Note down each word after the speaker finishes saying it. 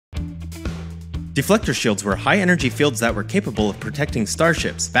Deflector shields were high-energy fields that were capable of protecting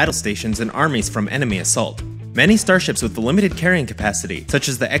starships, battle stations, and armies from enemy assault. Many starships with limited carrying capacity, such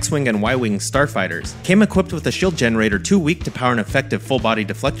as the X-wing and Y-wing Starfighters, came equipped with a shield generator too weak to power an effective full-body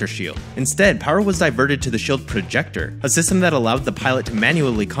deflector shield. Instead, power was diverted to the Shield Projector, a system that allowed the pilot to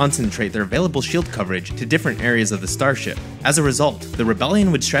manually concentrate their available shield coverage to different areas of the starship. As a result, the Rebellion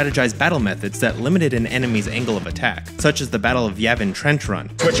would strategize battle methods that limited an enemy's angle of attack, such as the Battle of Yavin trench run.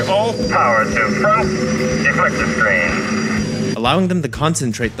 Switch all power to front deflector strain, allowing them to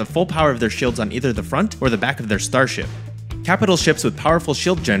concentrate the full power of their shields on either the front or the back of their starship. Capital ships with powerful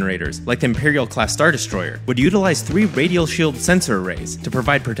shield generators, like the Imperial-class Star Destroyer, would utilize 3 radial shield sensor arrays to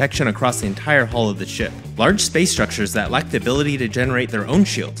provide protection across the entire hull of the ship. Large space structures that lacked the ability to generate their own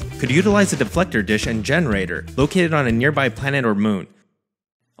shields could utilize a deflector dish and generator located on a nearby planet or moon.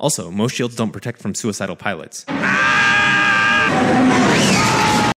 Also, most shields don't protect from suicidal pilots.